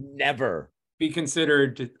 Never. be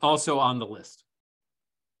considered also on the list.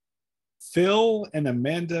 Phil and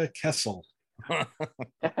Amanda Kessel. Wait,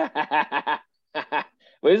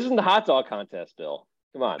 this isn't the hot dog contest, Bill.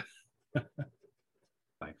 Come on.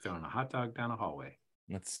 Like throwing a hot dog down a hallway.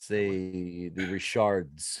 Let's say the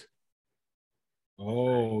Richards.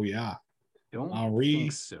 Oh yeah. Don't Henri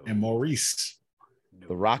think so. and Maurice. No.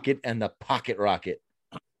 The Rocket and the Pocket Rocket.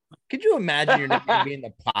 Could you imagine your name being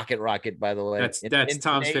the Pocket Rocket, by the way? That's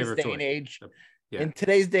Tom's today's favorite day toy. and age. Yeah. In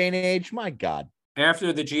today's day and age, my God.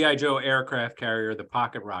 After the G.I. Joe aircraft carrier, the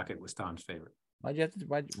Pocket Rocket was Tom's favorite. Why'd you have to do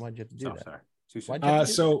that? Sorry. Too soon. Why'd you have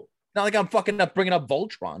to do So Not like I'm bringing up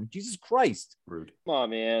Voltron. Jesus Christ. Rude. Come on,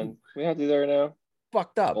 man. We have to do that right now.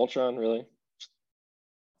 Fucked up. Voltron, really?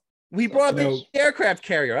 We brought up No. the aircraft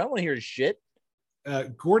carrier. I don't want to hear his shit.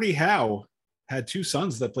 Gordie Howe had two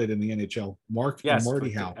sons that played in the NHL, Mark Yes, and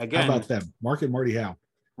Marty but Howe. again- How about them? Mark and Marty Howe.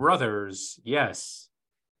 Brothers, yes.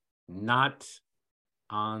 Not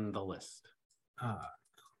on the list.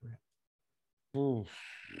 Ooh.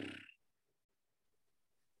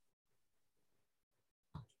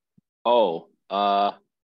 Oh,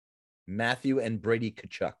 Matthew and Brady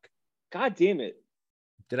Kachuk. God damn it.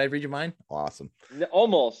 Did I read your mind? Awesome.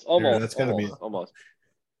 Almost. that's gotta be it. Almost.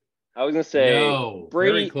 I was going to say No.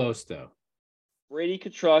 Brady, Very close, though. Brady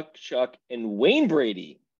Kachuk, and Wayne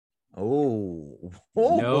Brady. Oh.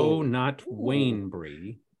 No, not Wayne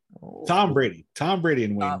Brady. Oh. Tom Brady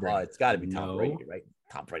and Wayne Brady. It's got to be Tom No. Brady, right?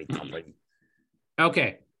 Tom Brady.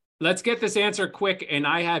 Okay. Let's get this answer quick, and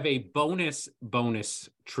I have a bonus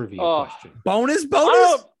trivia question. Bonus?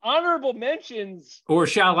 Honorable mentions. Or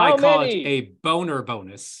shall I How call many? it a boner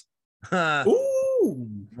bonus? Ooh.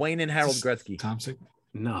 Wayne and Harold Gretzky. Tom Sigler.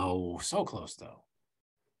 No, so close, though.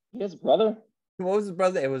 He has a brother? What was his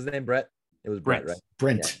brother? It was named Brett. It was Brett, right?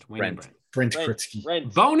 Brent. Wayne Brent. and Brent Brent. Kritzky.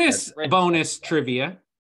 Brent. Bonus trivia.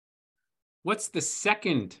 What's the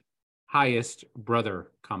second highest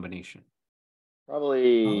brother combination?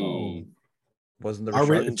 Probably. Wasn't the Are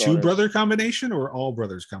we Richard? a two brother combination or all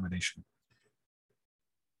brothers combination?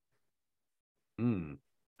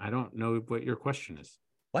 I don't know what your question is.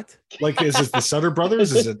 What? Like, is it the Sutter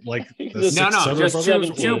brothers? Is it like the No, six No, Sutter just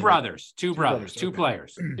brothers? two Or- brothers, two brothers, okay.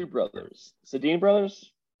 players. Two brothers. Sedin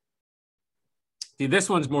brothers? See, this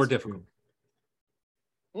one's more difficult.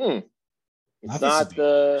 It's Not not the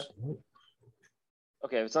the. Sedins.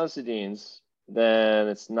 Okay, if it's not Sedin's, then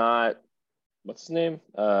it's not. What's his name?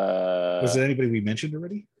 Was it anybody we mentioned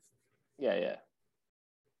already? Yeah.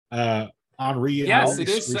 Henri. and Yes,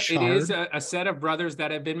 Maurice it Richard. is a set of brothers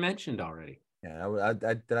that have been mentioned already. Yeah,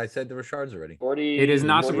 I said the Richards already. It is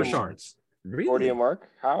not the Gordy- Richards. Really? Gordy and Mark?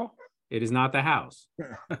 How? It is not the House.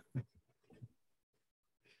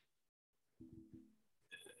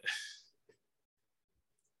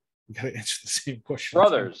 We gotta answer the same question.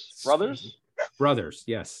 Brothers, Brothers,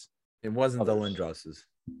 yes. It wasn't the Brothers. Lindrosses.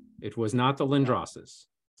 It was not the Lindrosses.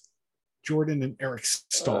 Jordan and Eric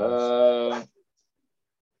Stahl.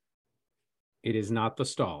 It is not the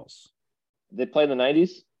Stalls. They play in the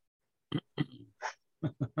 90s?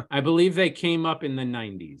 I believe they came up in the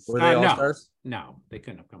 90s. Were they All-Stars? No, they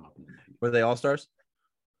couldn't have come up in the 90s. Were they All-Stars?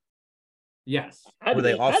 Yes. Were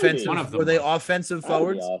they offensive? One of them Were they was. offensive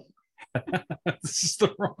forwards? This is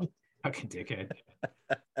the wrong. Fucking dickhead.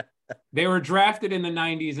 They were drafted in the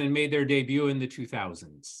 90s and made their debut in the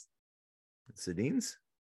 2000s. Sedins?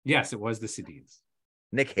 Yes, it was the Sedins.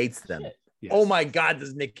 Nick hates them. Yes. Oh my God,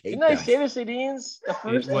 does Nick hate Didn't them? I say the Sedins?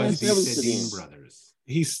 It was the Sedin brothers.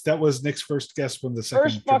 That was Nick's first guess when the second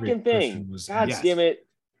First fucking question thing. was. God Yes. damn it.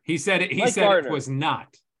 He said it. He Mike said Gardner. it was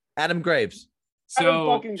not. Adam Graves. Adam So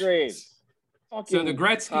fucking Graves. Fucking So the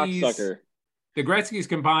Gretzky's- cocksucker. the Gretzky's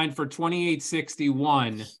combined for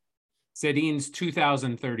 2861. Sedin's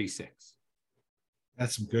 2036.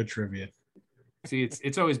 That's some good trivia. See,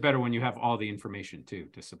 it's always better when you have all the information too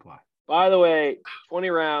to supply. By the way, 20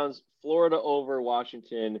 rounds, Florida over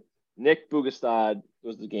Washington. Nick Boogastad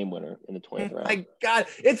was the game winner in the 20th round. My God,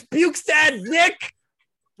 it's Bukestad, Nick.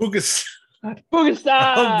 Boogastad.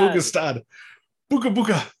 Boogastad! Boogastad. Booga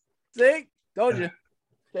booga. See, told you.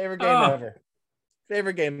 Favorite game Oh. ever.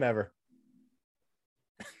 Favorite game ever.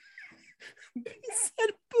 He said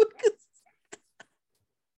Bukestad.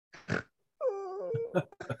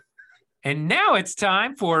 And now it's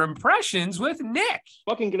time for impressions with Nick.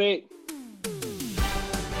 Fucking great.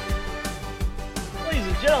 Ladies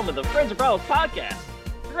and gentlemen, the Friends and Rivals podcast.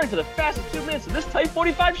 You're ready for the fastest 2 minutes of this Type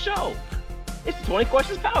 45 show. It's the 20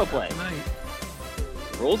 questions power play.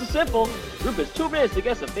 The rules are simple. The group has 2 minutes to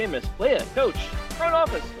guess a famous player, coach, front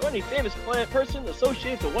office, or any famous person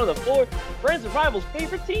associated with one of the 4 Friends and Rivals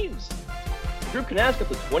favorite teams. The group can ask up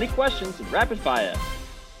to 20 questions in rapid fire.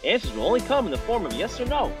 Answers will only come in the form of yes or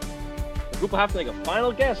no. The group will have to make a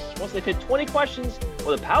final guess once they've hit 20 questions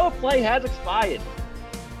or the power play has expired.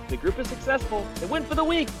 If the group is successful, they win for the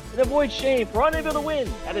week and avoid shame for unable to win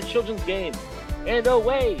at a children's game. And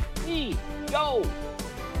away we go.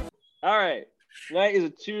 All right. Tonight is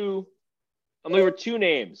I'm looking for 2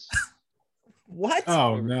 names. What?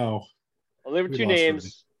 Oh no. I'm looking for We 2 lost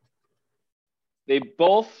names. They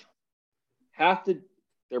both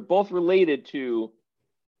they're both related to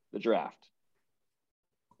the draft.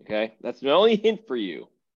 Okay? That's the only hint for you.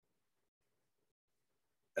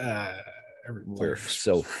 Every We're player,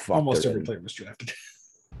 so fucked. almost every already. player was drafted.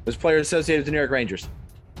 Was player associated with the New York Rangers?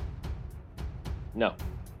 No.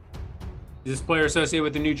 Is this player associated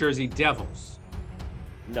with the New Jersey Devils?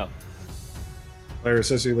 No. Player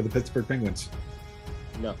associated with the Pittsburgh Penguins.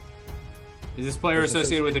 No. Is this player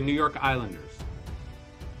associated with the New York Islanders?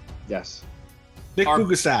 Yes. Nick Are-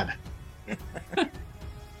 Boogastad.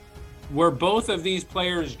 Were both of these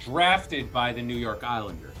players drafted by the New York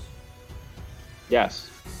Islanders? Yes.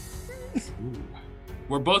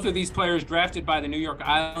 Were both of these players drafted by the New York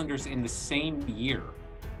Islanders in the same year?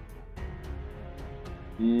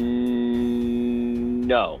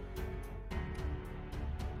 No.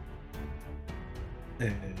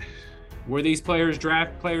 Were these players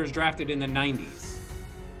drafted in the 90s?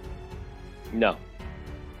 No.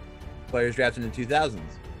 Players drafted in the 2000s.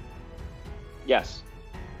 Yes.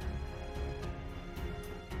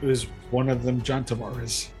 It was one of them, John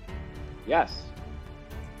Tavares. Yes.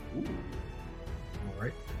 All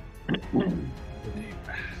right.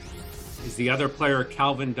 Is the other player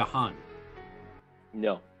Calvin DeHaan?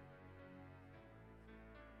 No.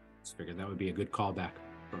 Just figured that would be a good callback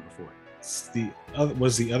from before.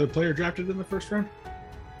 Was the other player drafted in the first round?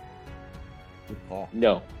 Good call.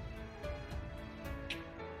 No.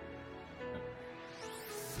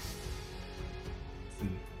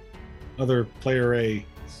 The other player a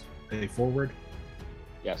forward?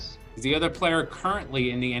 Yes. Is the other player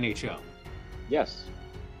currently in the NHL? Yes.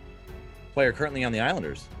 Player currently on the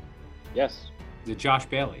Islanders. Yes. Is it Josh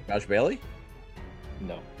Bailey? Josh Bailey?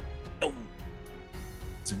 No.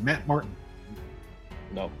 Is it Matt Martin?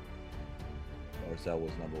 No. Marcel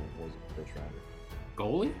was first rounder.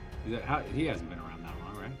 Goalie? He hasn't been around that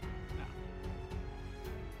long, right? No.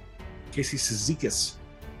 Casey Cizikas.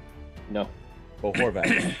 No. Bo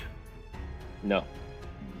Horvat. No.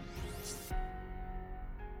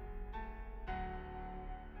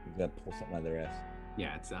 You've got to pull something out of their ass.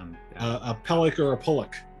 Yeah, it's A Pellick or a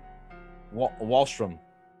Pullock? Wallstrom.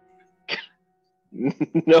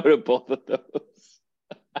 No to both of those.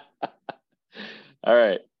 All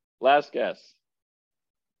right. Last guess.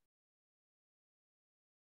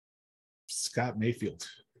 Scott Mayfield.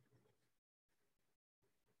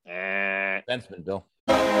 Defenseman, Bill.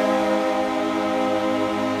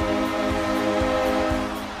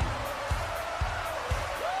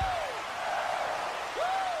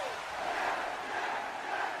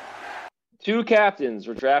 Two captains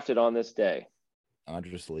were drafted on this day.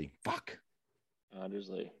 Andres Lee. Fuck. Anders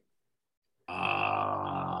Lee. oh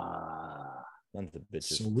Sons of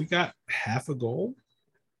bitches. So we got half a goal.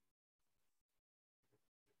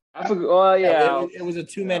 I forgot. Oh yeah, It was a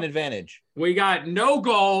two-man advantage. We got no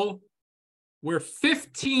goal. We're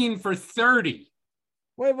 15 for 30.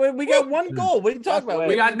 Wait, we got one goal. What are you talking about?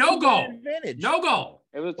 We got no goal. Advantage. No goal.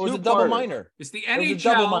 It was, It was a double minor. It's the It was a NHL.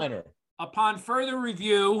 double minor. Upon further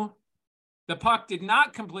review, the puck did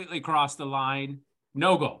not completely cross the line.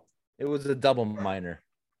 No goal. It was a double minor.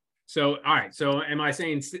 So, all right. So, am I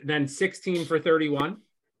saying then 16 for 31?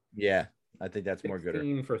 Yeah, I think that's more gooder.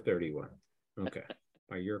 16 for 31. Okay.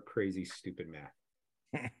 Oh, you're crazy, stupid math.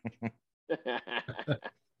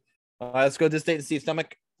 Let's go to State and Steve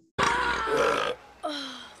Stomach. Oh,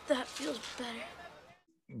 that feels better.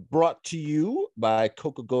 Brought to you by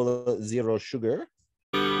Coca-Cola Zero Sugar.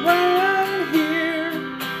 Round here,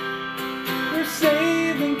 we're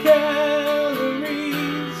saving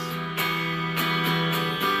calories.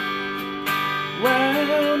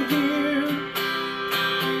 Round here,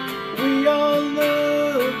 we all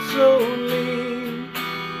look so lean.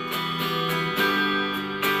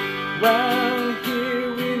 Round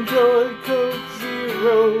here, we enjoy Coke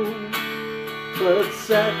Zero, but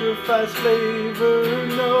sacrifice flavor,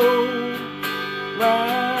 no.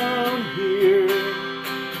 Round here,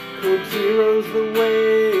 Coke Zero's the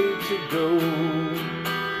way to go.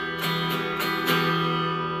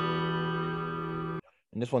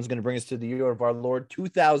 And this one's going to bring us to the year of our Lord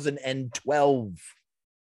 2012.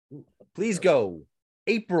 Please go.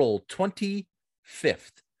 April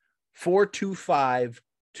 25th,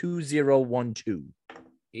 425-2012.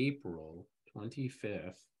 April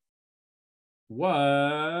 25th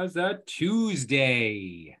was a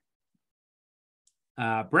Tuesday.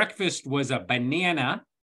 Breakfast was a banana.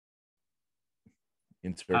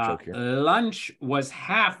 Insert joke here. Lunch was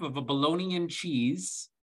half of a bologna and cheese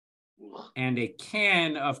and a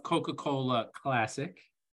can of Coca-Cola Classic.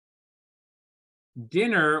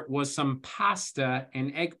 Dinner was some pasta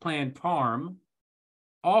and eggplant parm,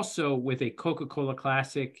 also with a Coca-Cola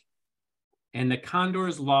Classic. And the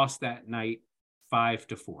Condors lost that night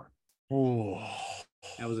 5-4. Ooh.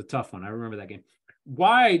 That was a tough one. I remember that game.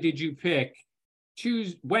 Why did you pick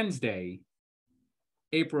Wednesday,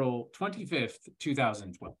 April 25th,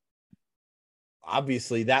 2012?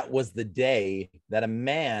 Obviously, that was the day that a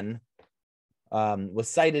man was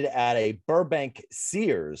cited at a Burbank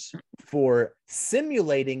Sears for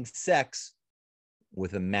simulating sex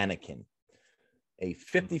with a mannequin. A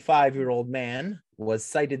 55-year-old man was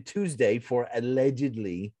cited Tuesday for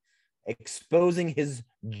allegedly exposing his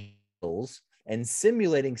genitals and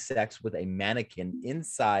simulating sex with a mannequin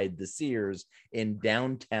inside the Sears in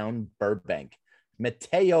downtown Burbank.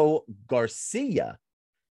 Mateo Garcia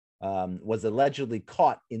was allegedly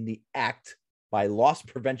caught in the act by loss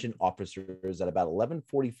prevention officers at about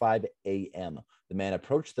 11:45 a.m. The man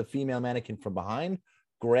approached the female mannequin from behind,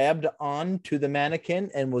 grabbed onto the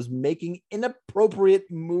mannequin, and was making inappropriate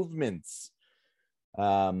movements.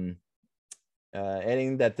 Adding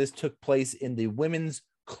that this took place in the women's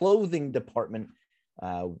clothing department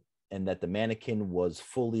and that the mannequin was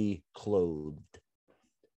fully clothed.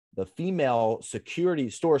 The female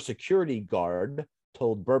store security guard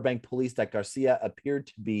told Burbank police that Garcia appeared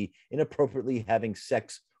to be inappropriately having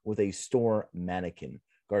sex with a store mannequin.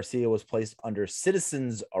 Garcia was placed under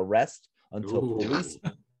citizen's arrest until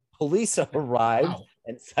police arrived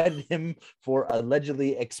and cited him for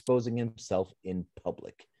allegedly exposing himself in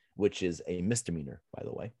public, which is a misdemeanor, by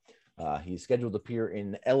the way. He's scheduled to appear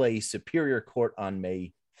in LA Superior Court on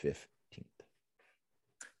May 15th.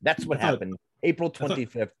 That's what happened April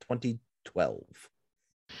 25th, 2012.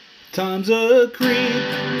 Time's a creep.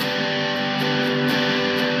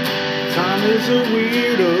 Time is a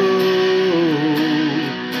weirdo.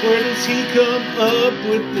 Where does he come up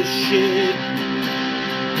with the shit?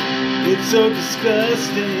 It's so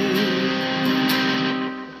disgusting.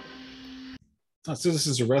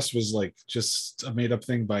 Citizen's arrest was like just a made up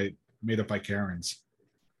thing made up by Karens.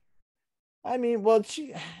 I mean,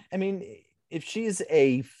 if she's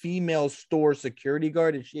a female store security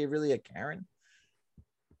guard, is she really a Karen?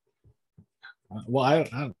 Well,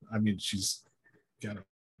 I mean, she's got a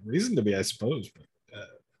reason to be, I suppose, but I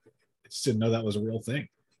just didn't know that was a real thing.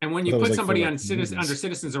 And when you put somebody on under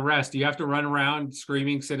citizen's arrest, do you have to run around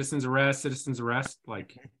screaming "citizen's arrest, citizen's arrest"?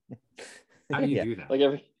 Like, how do you do that? Like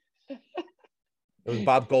every. It was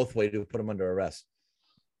Bob Goldthwait who put him under arrest.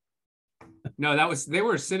 No, they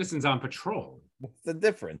were citizens on patrol. What's the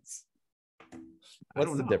difference?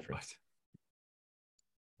 What's the difference?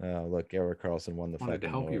 But... Oh, look, Eric Carlson won the Wanted to fucking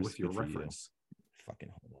help you Norris. with your Good for reference. You. Fucking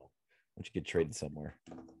homo. Why don't you get traded somewhere?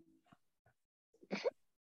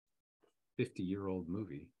 50-year-old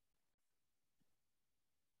movie.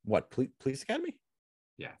 What, Police Academy?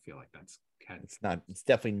 Yeah, I feel like that's It's not. It's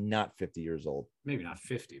definitely not 50 years old. maybe not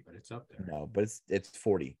 50, but it's up there. No, but it's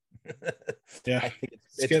 40. Yeah, I think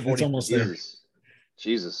it's almost there.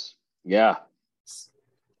 Jesus. Yeah.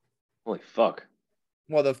 Holy fuck.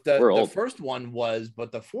 Well, We're the old. first one was,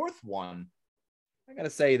 but the fourth one, I gotta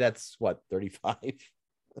say that's what, 35.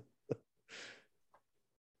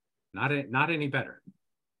 Not any better.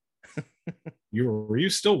 Were you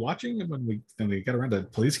still watching when we got around to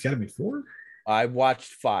Police Academy 4? I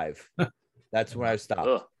watched 5. That's when I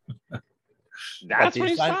stopped. That's when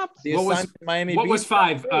you stopped? What was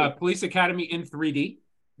 5? Police Academy in 3D?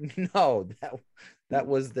 No, that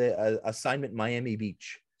was the Assignment Miami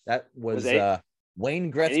Beach. That was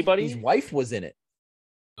Wayne Gretzky's anybody? wife was in it.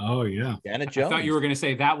 Oh yeah, Janet Jones. I thought you were going to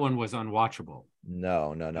say that one was unwatchable.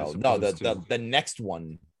 No. The next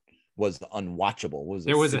one was unwatchable.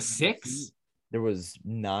 There was a 6? There was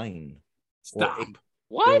 9. Stop.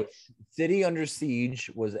 What? City Under Siege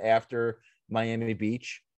was after Miami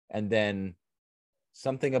Beach, and then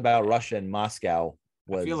something about Russia and Moscow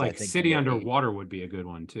was. I feel like City Underwater would be a good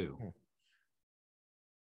one too.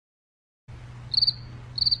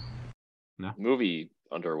 No Movie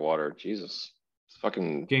underwater. Jesus. It's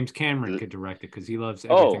fucking James Cameron could direct it because he loves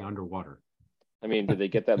everything underwater. I mean, did they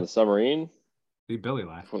get that in the submarine? Billy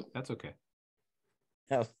laughed. That's okay.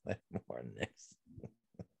 That was like more next.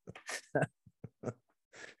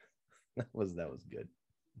 That was good.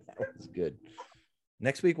 That was good.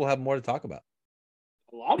 Next week we'll have more to talk about.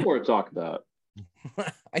 A lot more to talk about.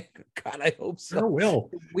 I hope so. Sure will.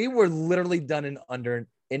 We were literally done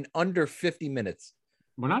in under 50 minutes.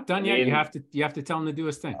 We're not done yet. You have to tell him to do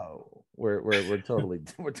his thing. Oh, we're totally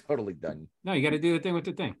done. No, you got to do the thing with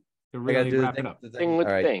the thing to really wrap it up. The thing with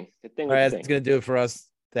the thing. All right, that's gonna do it for us.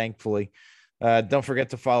 Thankfully, don't forget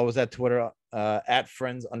to follow us at Twitter at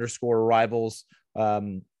friends_rivals,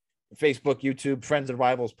 Facebook, YouTube, Friends and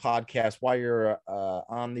Rivals podcast. While you're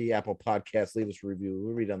on the Apple Podcast, leave us a review.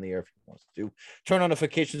 We'll read on the air if you want us to. Turn on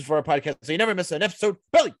notifications for our podcast so you never miss an episode.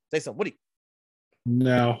 Billy, say something. Woody.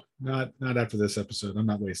 No, not after this episode. I'm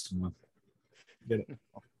not wasting one. Get it.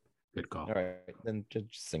 Good call. All right, then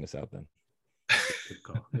just sing us out then. Good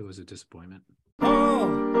call. It was a disappointment. Oh,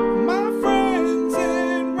 my friends.